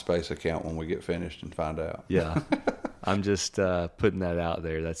my MySpace account when we get finished and find out. Yeah. I'm just putting that out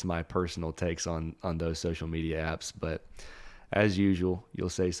there. That's my personal takes on those social media apps. But as usual, you'll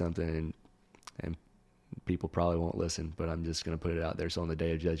say something and people probably won't listen, but I'm just going to put it out there. So on the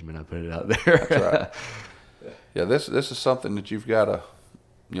day of judgment, I put it out there. That's right. Yeah, this is something that you've got to,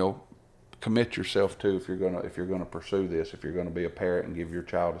 commit yourself to if you're gonna pursue this. If you're going to be a parent and give your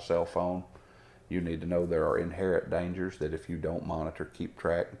child a cell phone, you need to know there are inherent dangers that if you don't monitor, keep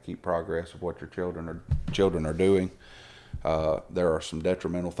track, and keep progress of what your children are doing, there are some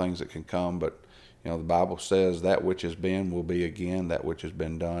detrimental things that can come. But the Bible says that which has been will be again. That which has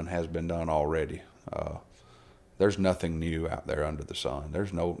been done has been done already. There's nothing new out there under the sun.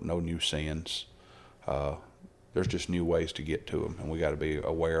 There's no new sins. There's just new ways to get to them, and we got to be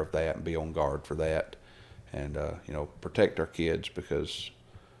aware of that and be on guard for that, and protect our kids, because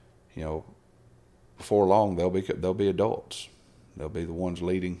before long they'll be adults. They'll be the ones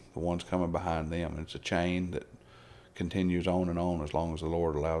leading, the ones coming behind them, and it's a chain that continues on and on as long as the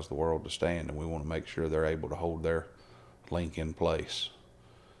Lord allows the world to stand, and we want to make sure they're able to hold their link in place,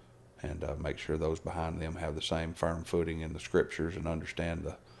 and make sure those behind them have the same firm footing in the Scriptures and understand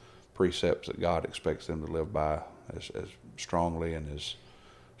the precepts that God expects them to live by as strongly and as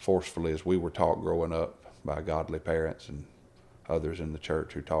forcefully as we were taught growing up by godly parents and others in the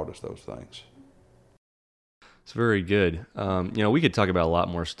church who taught us those things. It's very good. We could talk about a lot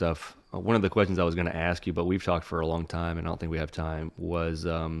more stuff. One of the questions I was going to ask you, but we've talked for a long time and I don't think we have time, was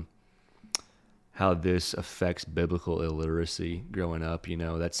how how this affects biblical illiteracy growing up.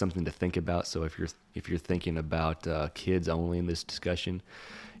 That's something to think about. So if you're thinking about kids only in this discussion,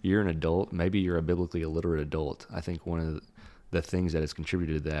 you're an adult, maybe you're a biblically illiterate adult. I think one of the things that has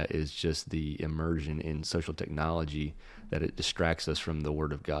contributed to that is just the immersion in social technology, that it distracts us from the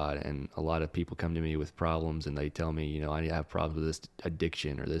Word of God. And a lot of people come to me with problems, and they tell me, I have problems with this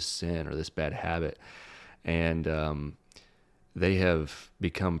addiction or this sin or this bad habit. And they have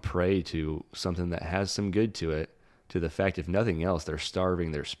become prey to something that has some good to it, to the fact, if nothing else, they're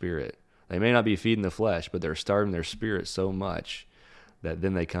starving their spirit. They may not be feeding the flesh, but they're starving their spirit so much that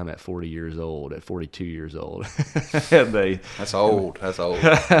then they come at 40 years old, at 42 years old, and that's old.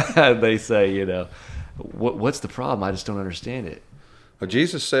 They say, what's the problem? I just don't understand it. Well,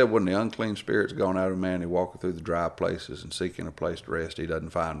 Jesus said, when the unclean spirit's gone out of a man, he walketh through the dry places, and seeking a place to rest, he doesn't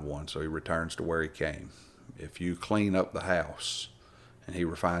find one, so he returns to where he came. If you clean up the house and he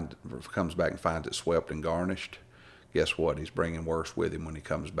comes back and finds it swept and garnished, guess what? He's bringing worse with him when he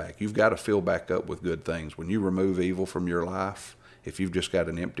comes back. You've got to fill back up with good things. When you remove evil from your life, if you've just got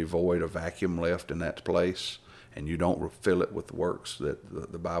an empty void, a vacuum left in that place, and you don't fill it with the works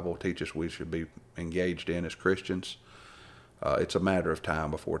that the Bible teaches we should be engaged in as Christians, it's a matter of time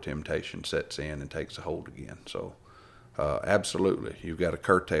before temptation sets in and takes a hold again. So absolutely, you've got to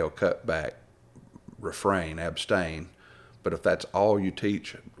curtail, cut back, refrain, abstain. But if that's all you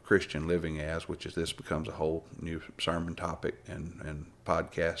teach Christian living as, which is, this becomes a whole new sermon topic and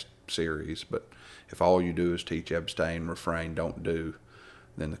podcast series, but if all you do is teach abstain, refrain, don't do,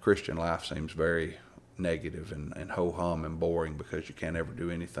 then the Christian life seems very negative and ho-hum and boring, because you can't ever do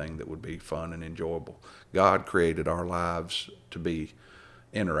anything that would be fun and enjoyable. God created our lives to be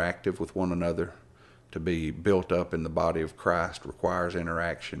interactive with one another. To be built up in the body of Christ requires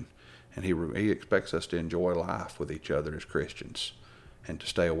interaction, and he expects us to enjoy life with each other as Christians, and to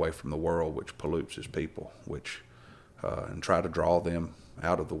stay away from the world, which pollutes his people, and try to draw them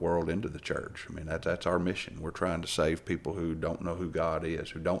out of the world into the church. I mean, that's our mission. We're trying to save people who don't know who God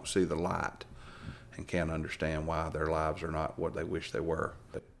is, who don't see the light, and can't understand why their lives are not what they wish they were.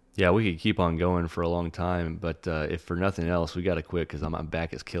 Yeah, we could keep on going for a long time, but if for nothing else, we got to quit, because my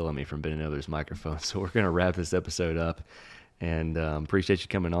back is killing me from bending over this microphone. So we're going to wrap this episode up, and appreciate you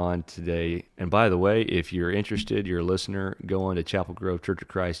coming on today. And by the way, if you're interested, you're a listener, go on to Chapel Grove Church of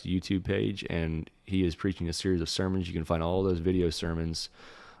Christ YouTube page, and he is preaching a series of sermons. You can find all those video sermons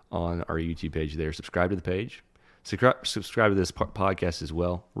on our YouTube page there. Subscribe to the page. Subscribe to this podcast as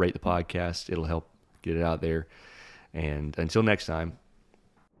well. Rate the podcast. It'll help get it out there. And until next time.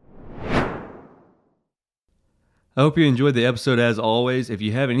 I hope you enjoyed the episode as always. If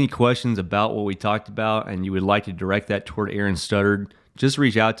you have any questions about what we talked about and you would like to direct that toward Aaron Studdard, just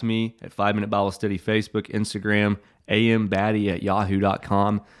reach out to me at 5 Minute Bible Study Facebook, Instagram,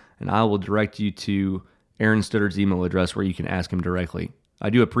 ambatty@yahoo.com, and I will direct you to Aaron Studdard's email address where you can ask him directly. I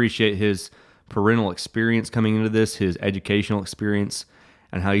do appreciate his parental experience coming into this, his educational experience,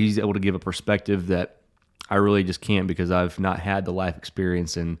 and how he's able to give a perspective that I really just can't, because I've not had the life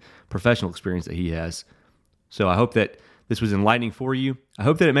experience and professional experience that he has. So I hope that this was enlightening for you. I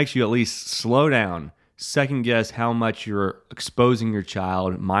hope that it makes you at least slow down, second guess how much you're exposing your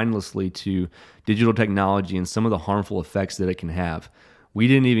child mindlessly to digital technology and some of the harmful effects that it can have. We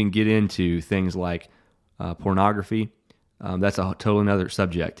didn't even get into things like pornography. That's a totally another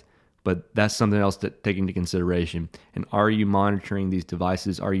subject, but that's something else to take into consideration. And are you monitoring these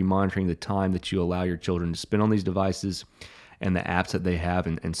devices? Are you monitoring the time that you allow your children to spend on these devices and the apps that they have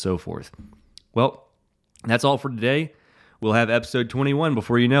and so forth? Well, that's all for today. We'll have episode 21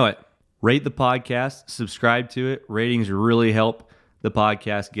 before you know it. Rate the podcast, subscribe to it. Ratings really help the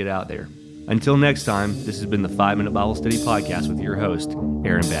podcast get out there. Until next time, this has been the 5 Minute Bible Study Podcast with your host,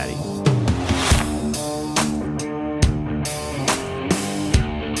 Aaron Batty.